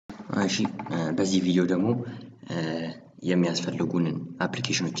እሺ በዚህ ቪዲዮ ደግሞ የሚያስፈልጉንን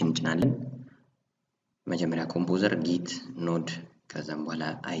አፕሊኬሽኖችን እንጭናለን። መጀመሪያ ኮምፖዘር፣ ጊት፣ ኖድ ከዛም በኋላ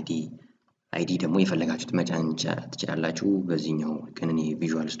አይዲ ደግሞ የፈለጋችሁት መጫን ትችላላችሁ። በዚህኛው ግን እኔ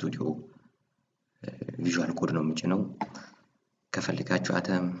ቪዥዋል ስቱዲዮ ቪዥዋል ኮድ ነው የምጭነው። ከፈለጋችሁ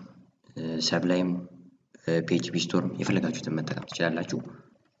አተም፣ ሰብላይም፣ PHP ስቶርም የፈለጋችሁትን መጠቀም ትችላላችሁ።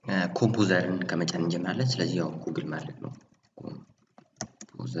 ኮምፖዘርን ከመጫን እንጀምራለን። ስለዚህ ያው ጉግል ማለት ነው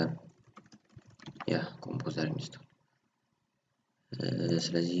ኮምፖዘር ኢንስቶል።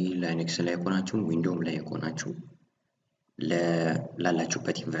 ስለዚህ ላይኔክስ ላይ ሆናችሁ ዊንዶውም ላይ ሆናችሁ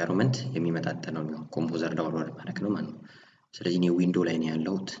ላላችሁበት ኢንቫይሮንመንት የሚመጣጠነው ነው ኮምፖዘር ዳውንሎድ ማለት ነው ማለት ነው። ስለዚህ እኔ ዊንዶው ላይ ነው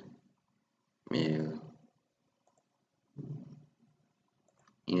ያለሁት።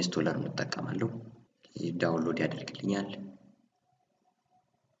 ኢንስቶለር እንጠቀማለሁ። ዳውንሎድ ያደርግልኛል።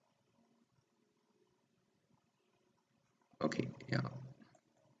 ኦኬ ያው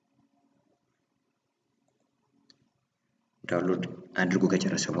ዳውንሎድ አድርጎ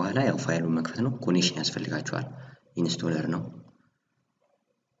ከጨረሰ በኋላ ያው ፋይሉን መክፈት ነው። ኮኔክሽን ያስፈልጋችኋል። ኢንስቶለር ነው።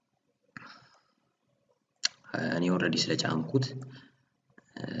 እኔ ኦሬዲ ስለጫንኩት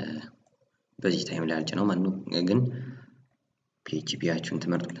በዚህ ታይም ላይ አልጭነው ማለት ነው። ግን PHP-ያችሁን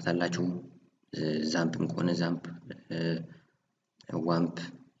ትመርጡለታላችሁ። ዛምፕም ከሆነ ዛምፕ፣ ዋምፕ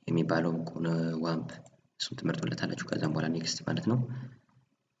የሚባለው ከሆነ ዋምፕ እሱን ትመርጡለታላችሁ። ከዛም በኋላ ኔክስት ማለት ነው።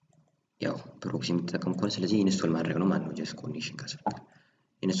 ያው ፕሮክሲ የምትጠቀሙ ከሆነ ስለዚህ ኢንስቶል ማድረግ ነው ማለት ነው። ጀስት ኮኔክሽን ካስፈልጋል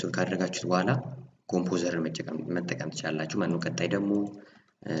ኢንስቶል ካደረጋችሁት በኋላ ኮምፖዘርን መጠቀም ትችላላችሁ ማለት ነው። ቀጣይ ደግሞ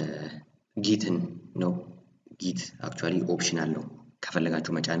ጊትን ነው። ጊት አክቹአሊ ኦፕሽናል ነው።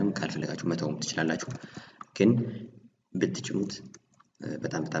 ከፈለጋችሁ መጫንም ካልፈለጋችሁ መተውም ትችላላችሁ። ግን ብትጭኑት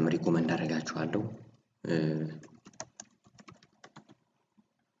በጣም ሪኮመንድ አደርጋችኋለሁ።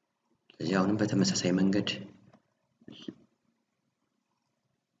 ስለዚህ አሁንም በተመሳሳይ መንገድ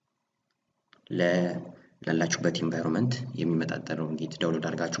ላላችሁበት ኢንቫይሮንመንት የሚመጣጠነውን ጊት ዳውንሎድ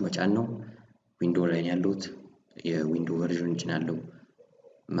አድርጋችሁ መጫን ነው። ዊንዶው ላይ ያሉት የዊንዶው ቨርዥን እንጭናለሁ።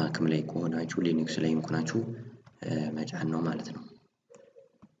 ማክም ላይ ከሆናችሁ ሊነክስ ላይ ከሆናችሁ መጫን ነው ማለት ነው።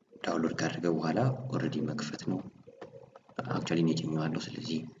 ዳውንሎድ ካደረገ በኋላ ኦሬዲ መክፈት ነው። አክቹአሊ እኔ ጭኜዋለሁ።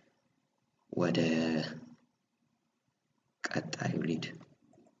 ስለዚህ ወደ ቀጣዩ ሊድ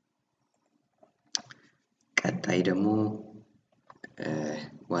ቀጣይ ደግሞ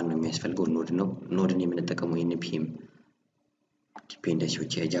ዋናው የሚያስፈልገው ኖድ ነው። ኖድን የምንጠቀመው npm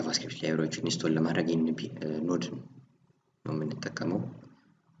ዲፔንደንሲዎች የጃቫስክሪፕት ላይብራሪዎችን ኢንስቶል ለማድረግ ኖድ ነው የምንጠቀመው።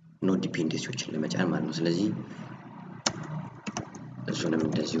 ኖድ ዲፔንደንሲዎችን ለመጫን ማለት ነው። ስለዚህ እሱንም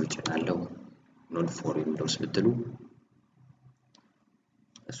እንደዚህ እጭናለሁ። ኖድ ፎር ዊንዶውስ ብትሉ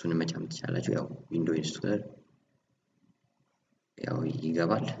እሱንም መጫን ትችላላችሁ። ያው ዊንዶው ኢንስቶለር ያው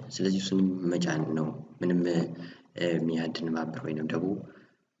ይገባል። ስለዚህ እሱንም መጫን ነው። ምንም የሚያድንባብር ወይንም ደግሞ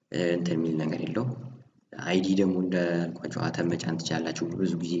እንትን የሚል ነገር የለውም። አይዲ ደግሞ እንዳልኳችሁ አተም መጫን ትችላላችሁ።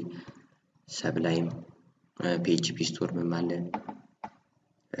 ብዙ ጊዜ ሰብላይም፣ PHP ስቶርም አለ።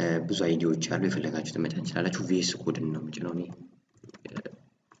 ብዙ አይዲዎች አሉ። የፈለጋችሁትን መጫን ትችላላችሁ። VS ኮድን ነው የምጭነው እኔ።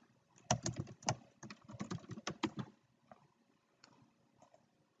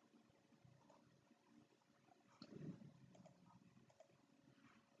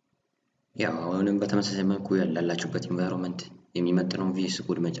 ያው አሁንም በተመሳሳይ መልኩ ያላችሁበት ኢንቫይሮንመንት የሚመጥነው VS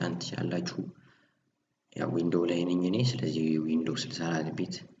ኮድ መጫን ትችላላችሁ። ያው ዊንዶው ላይ ነኝ እኔ። ስለዚህ ዊንዶው 64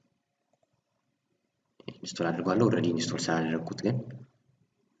 ቢት ኢንስቶል አድርጓለሁ። ኦሬዲ ኢንስቶል ስላደረኩት ግን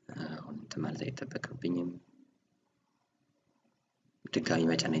አሁን ማለት አይጠበቅብኝም። ድጋሚ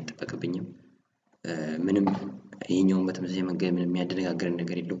መጫን አይጠበቅብኝም። ምንም ይሄኛውን በተመሳሳይ መንገድ ምንም የሚያደነጋግረን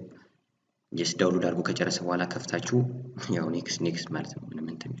ነገር የለውም። ጀስት ዳውንሎድ አድርጎ ከጨረሰ በኋላ ከፍታችሁ ያው ኔክስት ማለት ነው። ምንም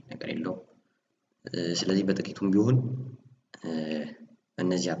እንትን ነገር የለውም። ስለዚህ በጥቂቱም ቢሆን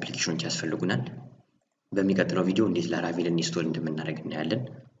እነዚህ አፕሊኬሽኖች ያስፈልጉናል። በሚቀጥለው ቪዲዮ እንዴት ላራቬል ኢንስቶል እንደምናደርግ እናያለን።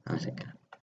 አመሰግናለሁ።